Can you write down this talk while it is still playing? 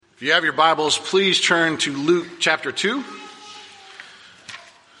If you have your Bibles, please turn to Luke chapter 2.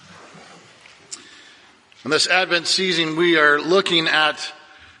 In this Advent season, we are looking at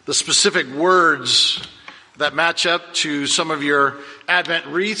the specific words that match up to some of your Advent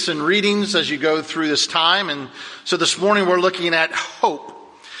wreaths and readings as you go through this time. And so this morning we're looking at hope.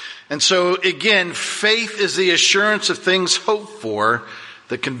 And so again, faith is the assurance of things hoped for,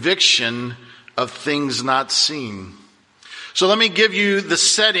 the conviction of things not seen. So let me give you the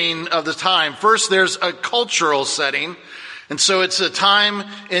setting of the time. First, there's a cultural setting. And so it's a time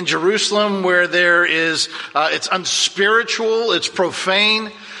in Jerusalem where there is, it's unspiritual, it's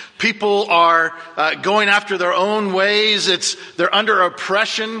profane. People are going after their own ways. They're under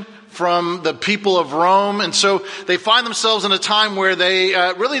oppression from the people of Rome. And so they find themselves in a time where they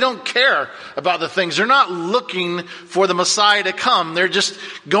really don't care about the things. They're not looking for the Messiah to come. They're just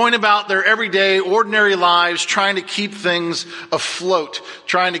going about their everyday, ordinary lives, trying to keep things afloat,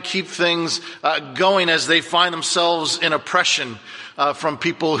 trying to keep things going as they find themselves in oppression from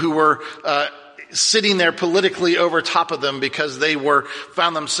people who were sitting there politically over top of them because they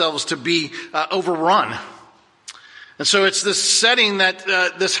found themselves to be overrun. And so it's this setting that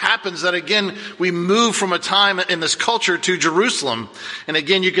this happens, that again, we move from a time in this culture to Jerusalem. And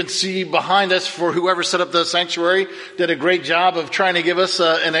again, you can see behind us, for whoever set up the sanctuary did a great job of trying to give us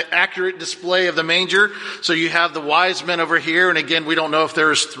an accurate display of the manger. So you have the wise men over here. And again, we don't know if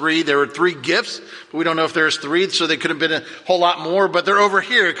there's three. There were three gifts, but we don't know if there's three. So they could have been a whole lot more, but they're over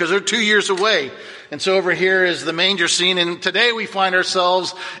here because they're 2 years away. And so over here is the manger scene. And today we find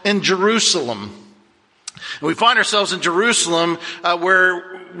ourselves in Jerusalem. And we find ourselves in Jerusalem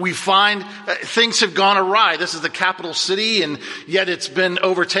where we find things have gone awry. This is the capital city, and yet it's been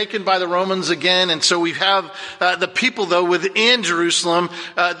overtaken by the Romans again. And so we have the people, though, within Jerusalem,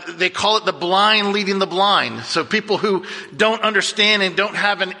 they call it the blind leading the blind. So people who don't understand and don't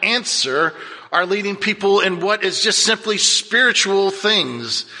have an answer are leading people in what is just simply spiritual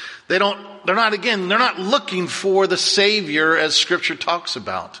things. They're not looking for the Savior as Scripture talks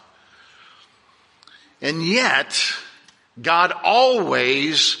about. And yet, God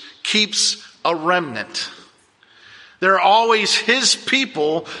always keeps a remnant. There are always His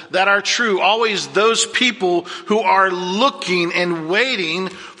people that are true. Always those people who are looking and waiting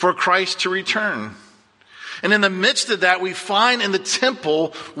for Christ to return. And in the midst of that, we find in the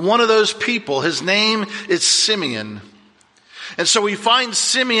temple one of those people. His name is Simeon. And so we find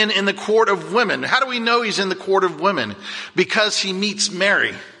Simeon in the court of women. How do we know he's in the court of women? Because he meets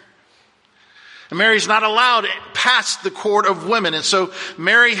Mary. And Mary's not allowed past the court of women. And so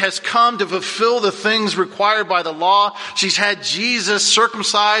Mary has come to fulfill the things required by the law. She's had Jesus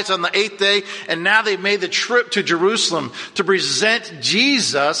circumcised on the 8th day. And now they've made the trip to Jerusalem to present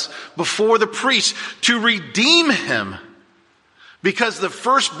Jesus before the priest, to redeem him. Because the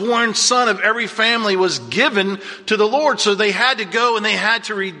firstborn son of every family was given to the Lord. So they had to go and they had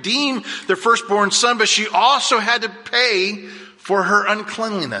to redeem their firstborn son. But she also had to pay for her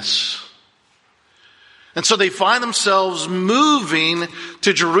uncleanliness. And so they find themselves moving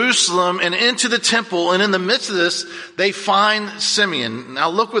to Jerusalem and into the temple. And in the midst of this, they find Simeon. Now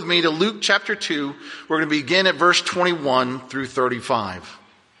look with me to Luke chapter 2. We're going to begin at verse 21 through 35.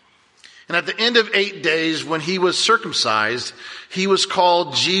 And at the end of 8 days, when he was circumcised, he was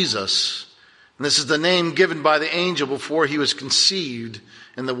called Jesus. And this is the name given by the angel before he was conceived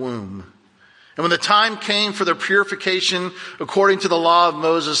in the womb. And when the time came for their purification according to the law of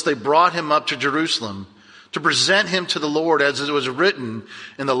Moses, they brought him up to Jerusalem to present him to the Lord, as it was written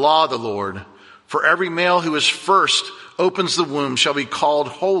in the law of the Lord. For every male who is first opens the womb shall be called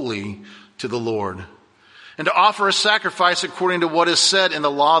holy to the Lord. And to offer a sacrifice according to what is said in the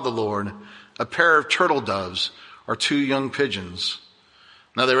law of the Lord, a pair of turtle doves or 2 young pigeons.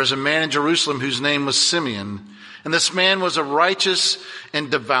 Now there was a man in Jerusalem whose name was Simeon, and this man was a righteous and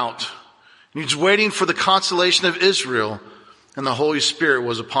devout. And he was waiting for the consolation of Israel, and the Holy Spirit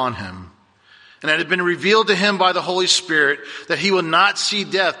was upon him. And it had been revealed to him by the Holy Spirit that he would not see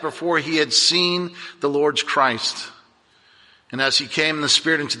death before he had seen the Lord's Christ. And as he came in the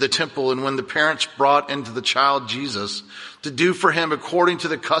Spirit into the temple, and when the parents brought into the child Jesus to do for him according to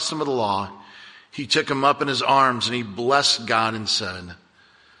the custom of the law, he took him up in his arms and he blessed God and said,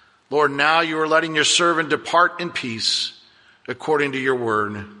 Lord, now you are letting your servant depart in peace according to your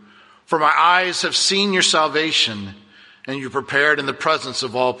word. For my eyes have seen your salvation, and you prepared in the presence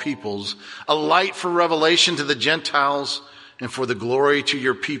of all peoples a light for revelation to the Gentiles and for the glory to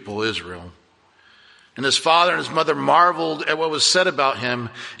your people Israel. And his father and his mother marveled at what was said about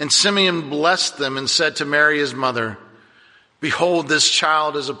him. And Simeon blessed them and said to Mary his mother, Behold, this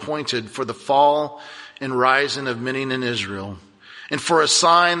child is appointed for the fall and rising of many in Israel, and for a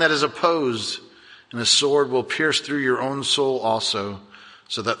sign that is opposed, and a sword will pierce through your own soul also,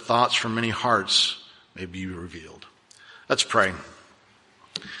 so that thoughts from many hearts may be revealed. Let's pray.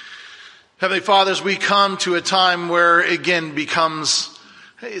 Heavenly Father, as we come to a time where again becomes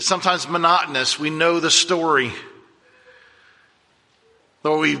sometimes monotonous, we know the story.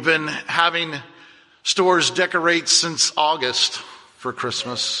 Though we've been having stores decorate since August for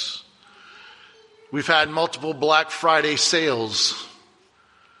Christmas. We've had multiple Black Friday sales.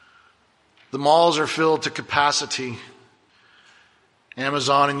 The malls are filled to capacity.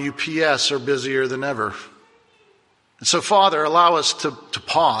 Amazon and UPS are busier than ever. And so, Father, allow us to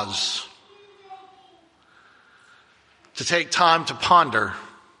pause, to take time to ponder,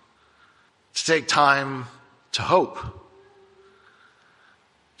 to take time to hope,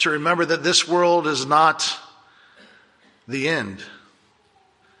 to remember that this world is not the end.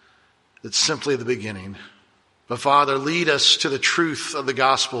 It's simply the beginning. But Father, lead us to the truth of the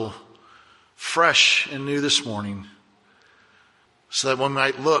gospel, fresh and new this morning, so that we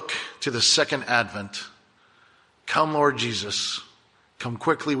might look to the second advent. Come, Lord Jesus. Come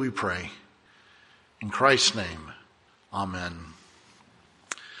quickly, we pray. In Christ's name, amen.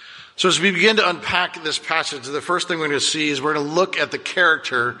 So as we begin to unpack this passage, the first thing we're going to see is we're going to look at the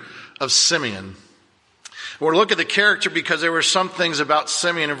character of Simeon. We'll look at the character because there were some things about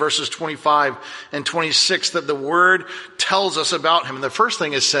Simeon in verses 25 and 26 that the word tells us about him. And the first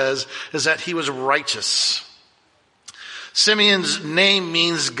thing it says is that he was righteous. Simeon's name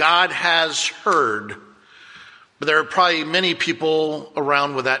means God has heard. But there are probably many people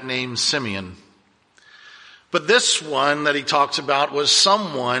around with that name, Simeon. But this one that he talks about was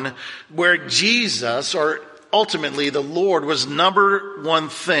someone where Jesus, or ultimately the Lord, was number one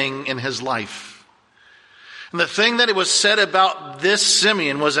thing in his life. And the thing that it was said about this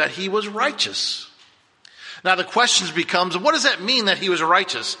Simeon was that he was righteous. Now the question becomes, what does that mean that he was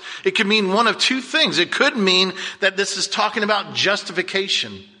righteous? It could mean one of two things. It could mean that this is talking about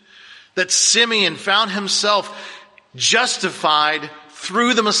justification. That Simeon found himself justified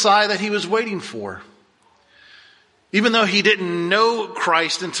through the Messiah that he was waiting for. Even though he didn't know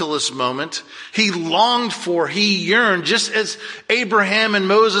Christ until this moment, he longed for, he yearned, just as Abraham and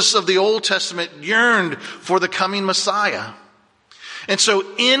Moses of the Old Testament yearned for the coming Messiah. And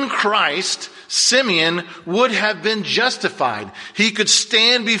so in Christ, Simeon would have been justified. He could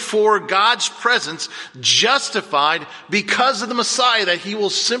stand before God's presence justified because of the Messiah that he will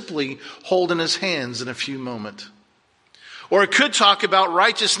simply hold in his hands in a few moments. Or it could talk about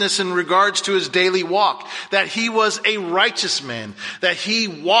righteousness in regards to his daily walk. That he was a righteous man. That he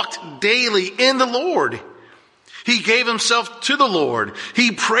walked daily in the Lord. He gave himself to the Lord.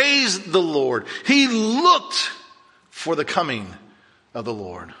 He praised the Lord. He looked for the coming of the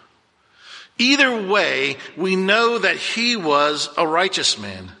Lord. Either way, we know that he was a righteous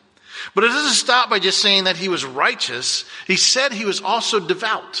man. But it doesn't stop by just saying that he was righteous. He said he was also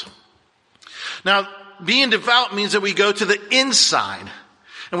devout. Now, being devout means that we go to the inside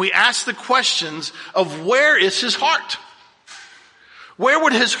and we ask the questions of where is his heart? Where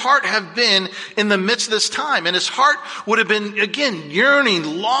would his heart have been in the midst of this time? And his heart would have been, again, yearning,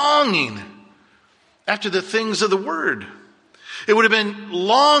 longing after the things of the word. It would have been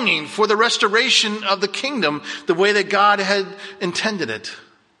longing for the restoration of the kingdom the way that God had intended it.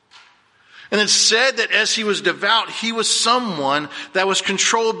 And it said that as he was devout, he was someone that was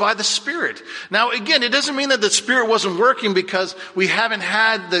controlled by the Spirit. Now, again, it doesn't mean that the Spirit wasn't working because we haven't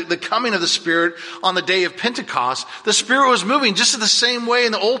had the coming of the Spirit on the day of Pentecost. The Spirit was moving just in the same way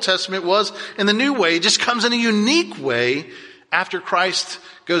in the Old Testament was in the New way. It just comes in a unique way after Christ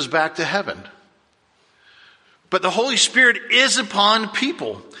goes back to heaven. But the Holy Spirit is upon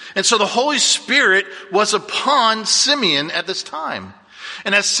people. And so the Holy Spirit was upon Simeon at this time.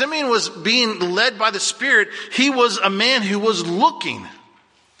 And as Simeon was being led by the Spirit, he was a man who was looking.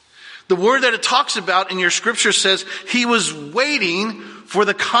 The word that it talks about in your scripture says he was waiting for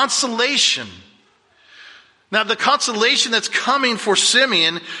the consolation. Now, the consolation that's coming for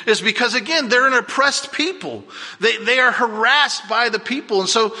Simeon is because, again, they're an oppressed people. They are harassed by the people. And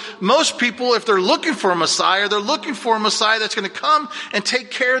so most people, if they're looking for a Messiah, they're looking for a Messiah that's going to come and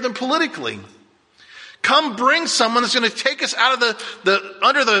take care of them politically. Come bring someone that's going to take us out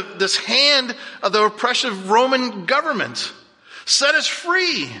of this hand of the oppressive Roman government. Set us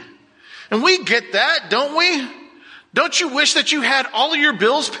free. And we get that, don't we? Don't you wish that you had all of your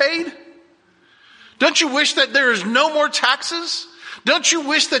bills paid? Don't you wish that there is no more taxes? Don't you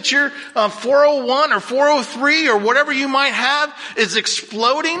wish that your 401 or 403 or whatever you might have is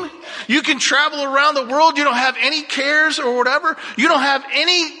exploding? You can travel around the world. You don't have any cares or whatever. You don't have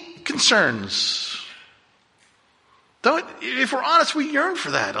any concerns. If we're honest, we yearn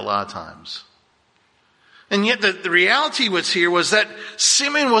for that a lot of times. And yet the reality was that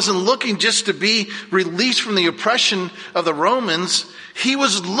Simeon wasn't looking just to be released from the oppression of the Romans. He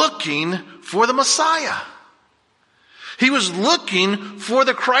was looking for the Messiah. He was looking for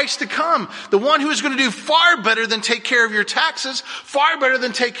the Christ to come. The one who was going to do far better than take care of your taxes, far better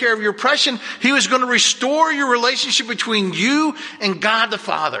than take care of your oppression. He was going to restore your relationship between you and God the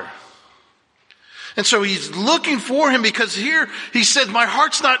Father. And so he's looking for him because here he said, my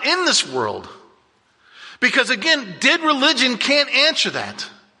heart's not in this world. Because again, dead religion can't answer that.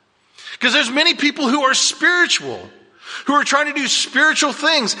 Because there's many people who are spiritual, who are trying to do spiritual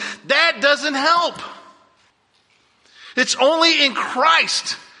things. That doesn't help. It's only in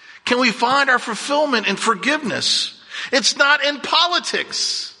Christ can we find our fulfillment and forgiveness. It's not in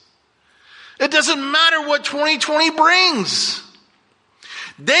politics. It doesn't matter what 2020 brings.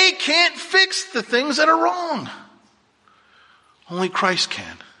 They can't fix the things that are wrong. Only Christ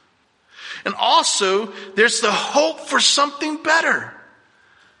can. And also, there's the hope for something better.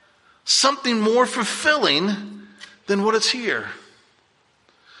 Something more fulfilling than what is here.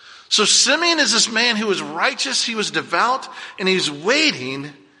 So Simeon is this man who was righteous, he was devout, and he's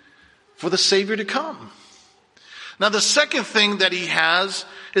waiting for the Savior to come. Now the second thing that he has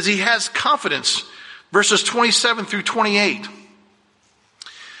is he has confidence. Verses 27 through 28.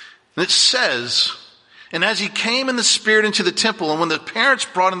 And it says, and as he came in the Spirit into the temple, and when the parents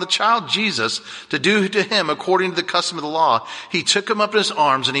brought in the child Jesus to do to him according to the custom of the law, he took him up in his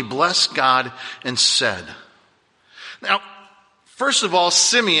arms and he blessed God and said. Now, first of all,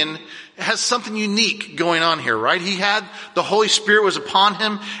 Simeon has something unique going on here, right? He had the Holy Spirit was upon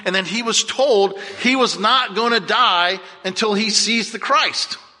him, and then he was told he was not going to die until he sees the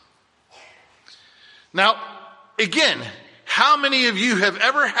Christ. Now, again, how many of you have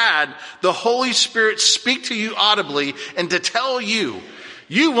ever had the Holy Spirit speak to you audibly and to tell you,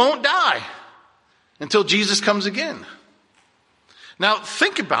 you won't die until Jesus comes again? Now,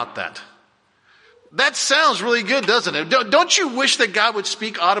 think about that. That sounds really good, doesn't it? Don't you wish that God would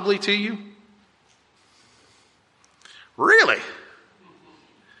speak audibly to you? Really?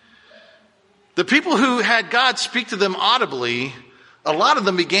 The people who had God speak to them audibly, a lot of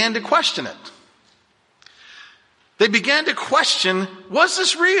them began to question it. They began to question, was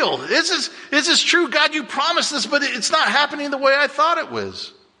this real? Is this true? God, you promised this, but it's not happening the way I thought it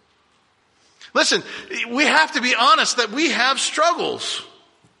was. Listen, we have to be honest that we have struggles.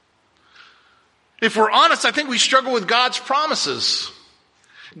 If we're honest, I think we struggle with God's promises.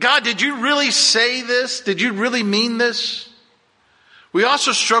 God, did you really say this? Did you really mean this? We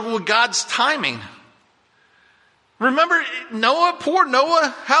also struggle with God's timing. Remember Noah, poor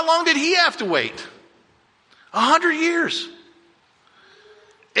Noah, how long did he have to wait? 100 years.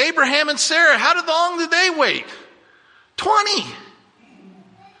 Abraham and Sarah, how long did they wait? 20.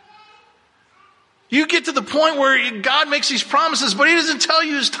 You get to the point where God makes these promises, but he doesn't tell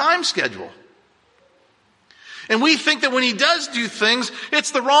you his time schedule. And we think that when he does do things,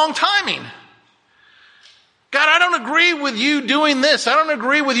 it's the wrong timing. God, I don't agree with you doing this. I don't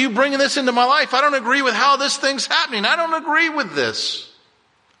agree with you bringing this into my life. I don't agree with how this thing's happening. I don't agree with this.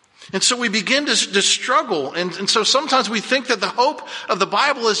 And so we begin to struggle. And so sometimes we think that the hope of the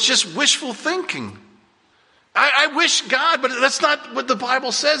Bible is just wishful thinking. I wish God, but that's not what the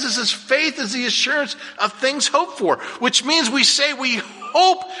Bible says. It says faith is the assurance of things hoped for, which means we say we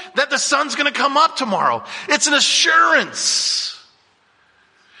hope that the sun's going to come up tomorrow. It's an assurance.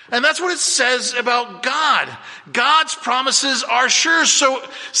 And that's what it says about God. God's promises are sure. So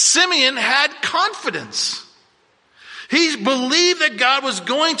Simeon had confidence. He believed that God was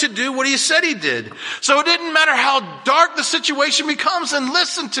going to do what he said he did. So it didn't matter how dark the situation becomes. And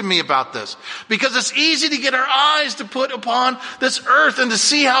listen to me about this, because it's easy to get our eyes to put upon this earth and to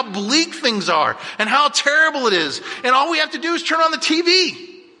see how bleak things are and how terrible it is. And all we have to do is turn on the TV,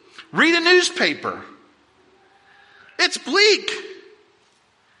 read a newspaper. It's bleak.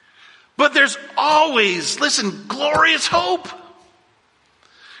 But there's always, listen, glorious hope.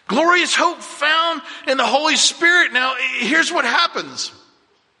 Glorious hope found in the Holy Spirit. Now, here's what happens.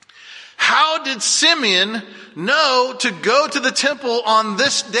 How did Simeon know to go to the temple on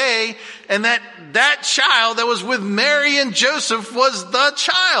this day and that child that was with Mary and Joseph was the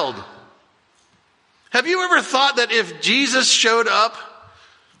child? Have you ever thought that if Jesus showed up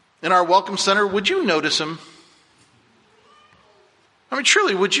in our welcome center, would you notice him? I mean,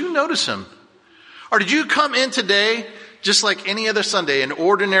 truly, would you notice him? Or did you come in today just like any other Sunday, an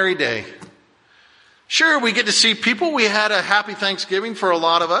ordinary day? Sure, we get to see people. We had a happy Thanksgiving for a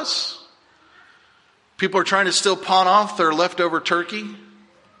lot of us. People are trying to still pawn off their leftover turkey.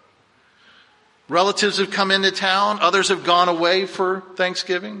 Relatives have come into town. Others have gone away for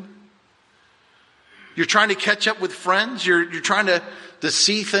Thanksgiving. You're trying to catch up with friends. You're trying to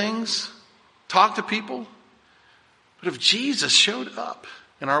see things, talk to people. But if Jesus showed up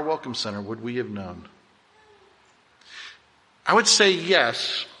in our welcome center, would we have known? I would say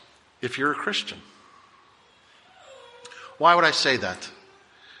yes if you're a Christian. Why would I say that?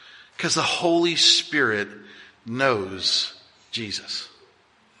 Because the Holy Spirit knows Jesus.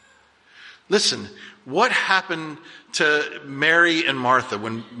 Listen, what happened to Mary and Martha?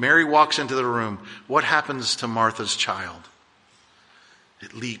 When Mary walks into the room, what happens to Martha's child?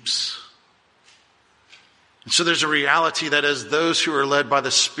 It leaps. And so there's a reality that as those who are led by the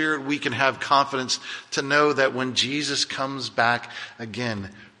Spirit, we can have confidence to know that when Jesus comes back again,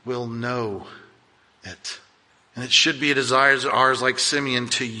 we'll know it. And it should be a desire of ours, like Simeon,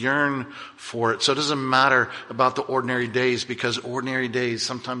 to yearn for it. So it doesn't matter about the ordinary days, because ordinary days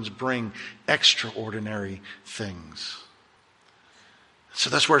sometimes bring extraordinary things. So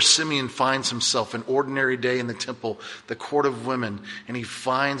that's where Simeon finds himself, an ordinary day in the temple, the court of women. And he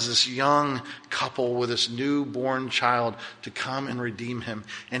finds this young couple with this newborn child to come and redeem him.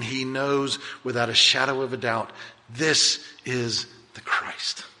 And he knows without a shadow of a doubt, this is the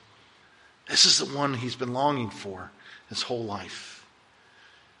Christ. This is the one he's been longing for his whole life.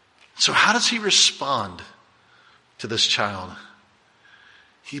 So how does he respond to this child?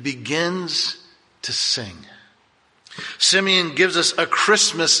 He begins to sing. Simeon gives us a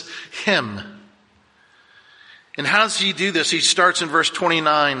Christmas hymn. And how does he do this? He starts in verse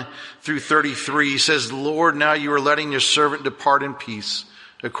 29 through 33. He says, Lord, now you are letting your servant depart in peace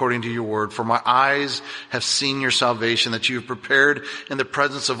according to your word. For my eyes have seen your salvation, that you have prepared in the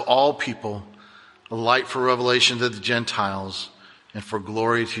presence of all people a light for revelation to the Gentiles and for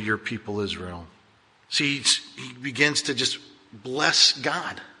glory to your people Israel. See, he begins to just bless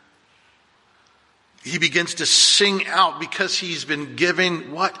God. He begins to sing out because he's been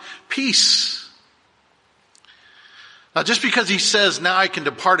given what? Peace. Now, just because he says, now I can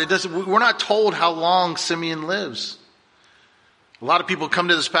depart, we're not told how long Simeon lives. A lot of people come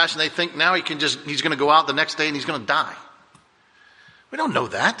to this passage and they think now he's going to go out the next day and he's going to die. We don't know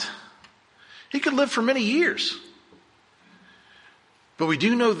that. He could live for many years. But we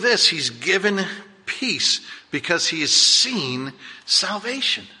do know this, he's given peace because he has seen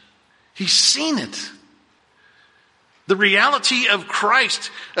salvation. He's seen it. The reality of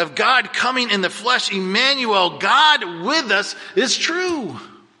Christ, of God coming in the flesh, Emmanuel, God with us, is true.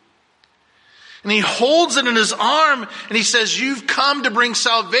 And he holds it in his arm and he says, you've come to bring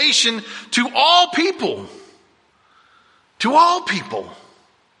salvation to all people. To all people.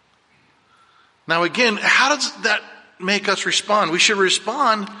 Now again, how does that make us respond? We should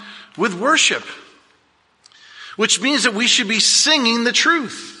respond with worship. Which means that we should be singing the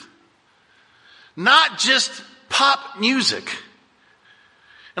truth. Not just pop music.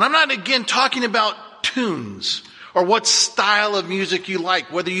 And I'm not again talking about tunes or what style of music you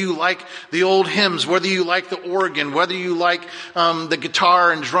like, whether you like the old hymns, whether you like the organ, whether you like the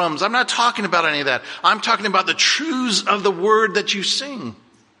guitar and drums. I'm not talking about any of that. I'm talking about the truths of the word that you sing.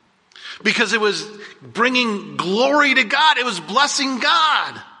 Because it was bringing glory to God. It was blessing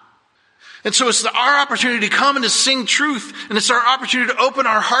God. And so it's our opportunity to come and to sing truth. And it's our opportunity to open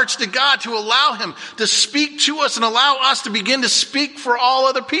our hearts to God, to allow him to speak to us and allow us to begin to speak for all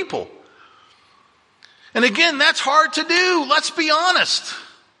other people. And again, that's hard to do. Let's be honest.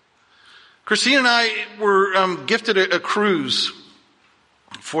 Christine and I were gifted a cruise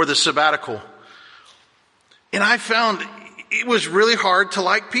for the sabbatical. And I found it was really hard to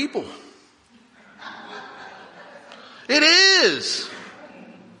like people. It is.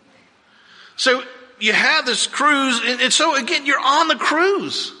 So you have this cruise, and so again, you're on the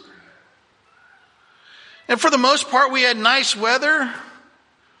cruise. And for the most part, we had nice weather,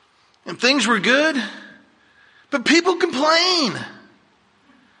 and things were good. But people complain.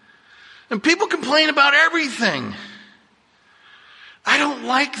 And people complain about everything. I don't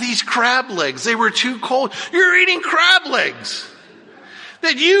like these crab legs. They were too cold. You're eating crab legs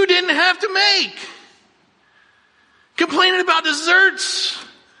that you didn't have to make. Complaining about desserts.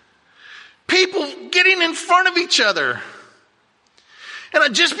 People getting in front of each other.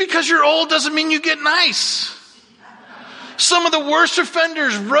 And just because you're old doesn't mean you get nice. Some of the worst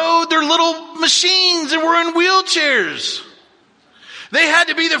offenders rode their little machines and were in wheelchairs. They had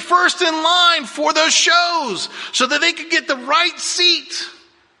to be the first in line for those shows so that they could get the right seat.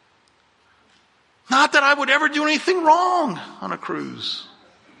 Not that I would ever do anything wrong on a cruise.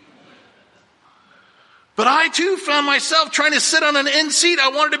 But I too found myself trying to sit on an end seat. I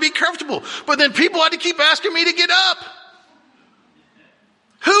wanted to be comfortable. But then people had to keep asking me to get up.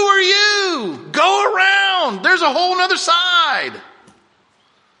 Who are you? Go around. There's a whole nother side.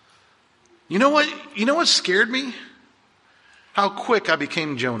 You know what scared me? How quick I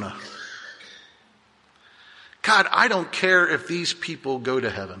became Jonah. God, I don't care if these people go to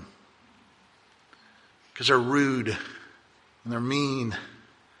heaven. Because they're rude, and they're mean,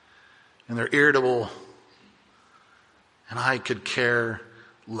 and they're irritable. And I could care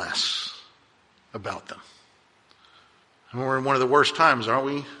less about them. And we're in one of the worst times, aren't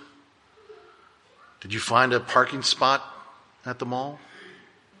we? Did you find a parking spot at the mall?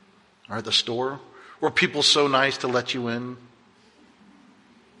 Or at the store? Were people so nice to let you in?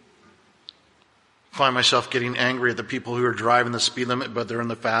 Find myself getting angry at the people who are driving the speed limit, but they're in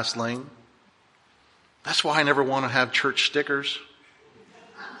the fast lane. That's why I never want to have church stickers.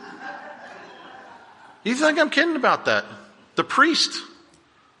 You think I'm kidding about that? The priest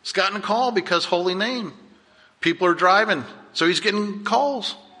has gotten a call because holy name. People are driving, so he's getting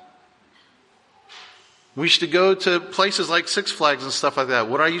calls. We used to go to places like Six Flags and stuff like that.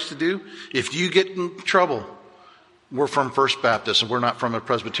 What I used to do, if you get in trouble, we're from First Baptist and we're not from a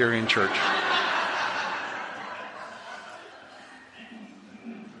Presbyterian church.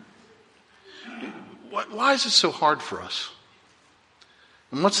 Why is it so hard for us?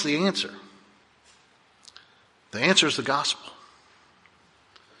 And what's the answer? The answer is the gospel.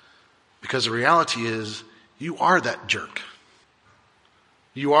 Because the reality is, you are that jerk.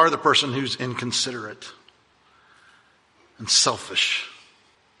 You are the person who's inconsiderate and selfish.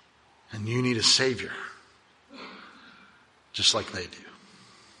 And you need a Savior. Just like they do.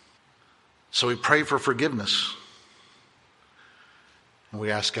 So we pray for forgiveness. And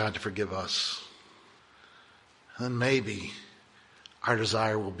we ask God to forgive us. And then maybe our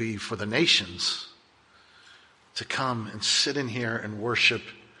desire will be for the nations to come and sit in here and worship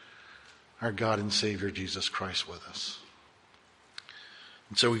our God and Savior Jesus Christ with us.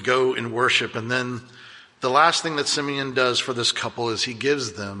 And so we go and worship, and then the last thing that Simeon does for this couple is he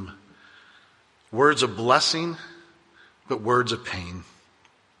gives them words of blessing, but words of pain.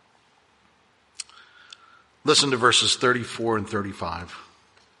 Listen to verses 34 and 35.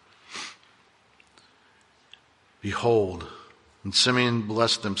 Behold, and Simeon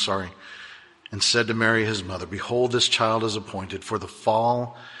blessed them, and said to Mary his mother, Behold, this child is appointed for the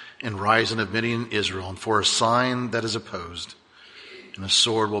fall and rising of many in Israel, and for a sign that is opposed. And a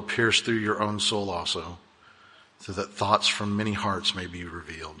sword will pierce through your own soul also, so that thoughts from many hearts may be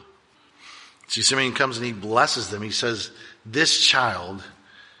revealed. See, Simeon comes and he blesses them. He says, this child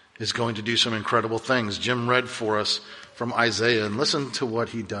is going to do some incredible things. Jim read for us from Isaiah, and listen to what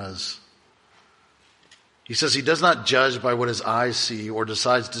he does. He says he does not judge by what his eyes see, or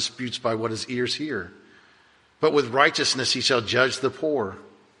decides disputes by what his ears hear. But with righteousness he shall judge the poor,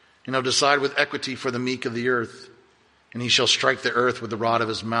 and he'll decide with equity for the meek of the earth. And he shall strike the earth with the rod of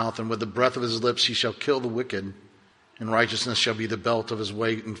his mouth, and with the breath of his lips he shall kill the wicked. And righteousness shall be the belt of his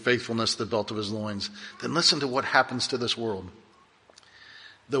weight, and faithfulness the belt of his loins. Then listen to what happens to this world.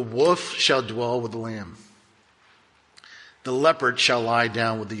 The wolf shall dwell with the lamb. The leopard shall lie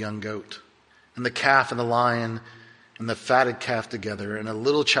down with the young goat. And the calf and the lion and the fatted calf together. And a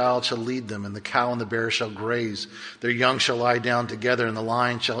little child shall lead them, and the cow and the bear shall graze. Their young shall lie down together, and the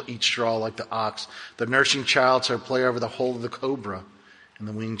lion shall eat straw like the ox. The nursing child shall play over the hole of the cobra, and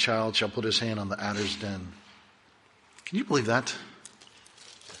the weaned child shall put his hand on the adder's den. Can you believe that?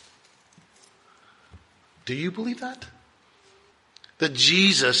 Do you believe that? That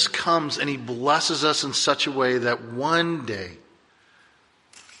Jesus comes and he blesses us in such a way that one day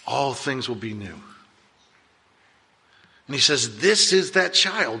all things will be new. And he says, this is that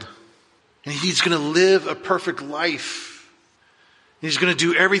child. And he's going to live a perfect life. He's going to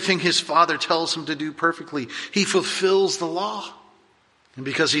do everything his Father tells him to do perfectly. He fulfills the law. And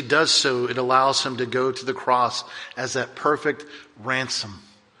because he does so, it allows him to go to the cross as that perfect ransom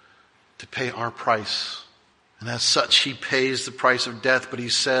to pay our price. And as such, he pays the price of death. But he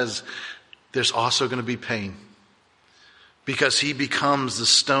says there's also going to be pain. Because he becomes the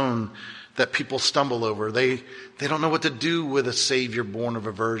stone that people stumble over. They don't know what to do with a Savior born of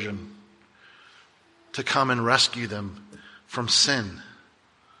a virgin to come and rescue them from sin.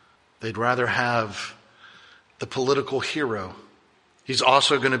 They'd rather have the political hero. He's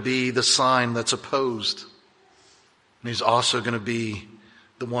also going to be the sign that's opposed. And he's also going to be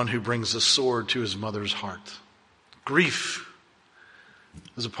the one who brings the sword to his mother's heart. Grief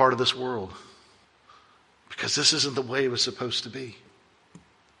is a part of this world. Because this isn't the way it was supposed to be.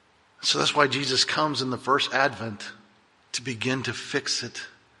 So that's why Jesus comes in the first advent to begin to fix it.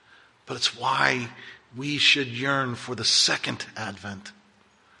 But it's why we should yearn for the second advent,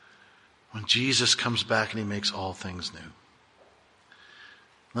 when Jesus comes back and he makes all things new.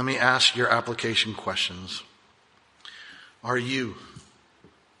 Let me ask your application questions. Are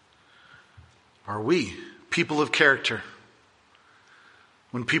we people of character?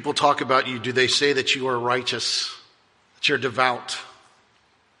 When people talk about you, do they say that you are righteous, that you're devout,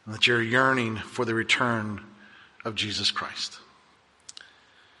 and that you're yearning for the return of Jesus Christ?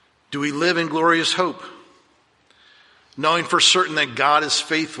 Do we live in glorious hope, knowing for certain that God is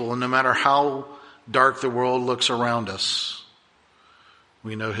faithful, and no matter how dark the world looks around us,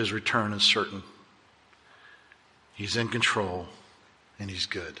 we know his return is certain. He's in control, and he's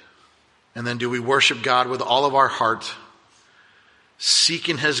good. And then do we worship God with all of our heart,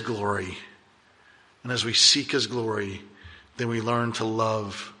 seeking his glory? And as we seek his glory, then we learn to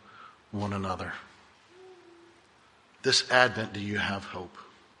love one another. This Advent, do you have hope?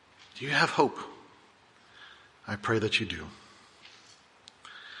 Do you have hope? I pray that you do.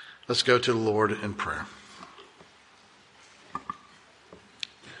 Let's go to the Lord in prayer.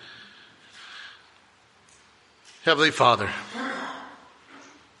 Heavenly Father,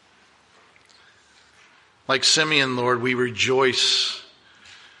 like Simeon, Lord, we rejoice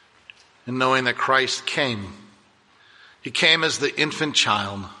in knowing that Christ came. He came as the infant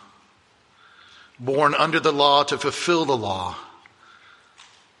child, born under the law to fulfill the law,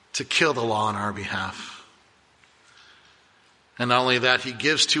 to kill the law on our behalf. And not only that, he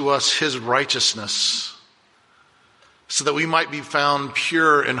gives to us his righteousness so that we might be found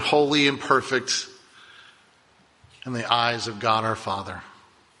pure and holy and perfect in the eyes of God our Father.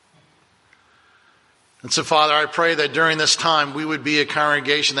 And so, Father, I pray that during this time we would be a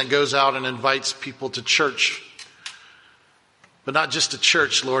congregation that goes out and invites people to church. But not just to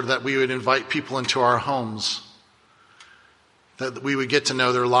church, Lord, that we would invite people into our homes, that we would get to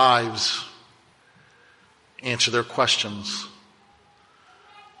know their lives, answer their questions,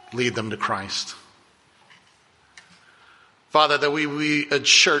 lead them to Christ. Father, that we be a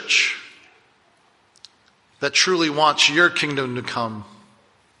church that truly wants your kingdom to come.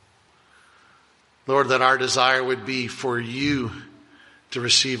 Lord, that our desire would be for you to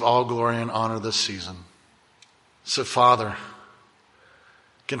receive all glory and honor this season. So, Father,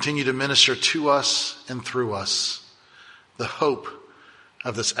 continue to minister to us and through us the hope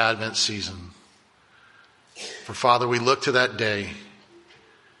of this Advent season. For, Father, we look to that day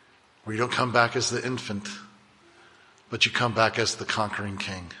where you don't come back as the infant, but you come back as the conquering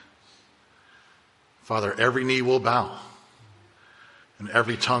king. Father, every knee will bow and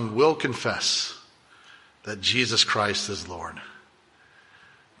every tongue will confess that Jesus Christ is Lord.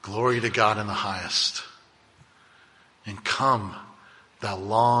 Glory to God in the highest. And come, thou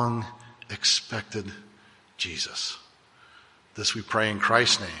long expected Jesus. This we pray in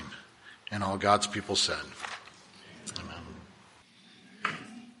Christ's name, and all God's people said.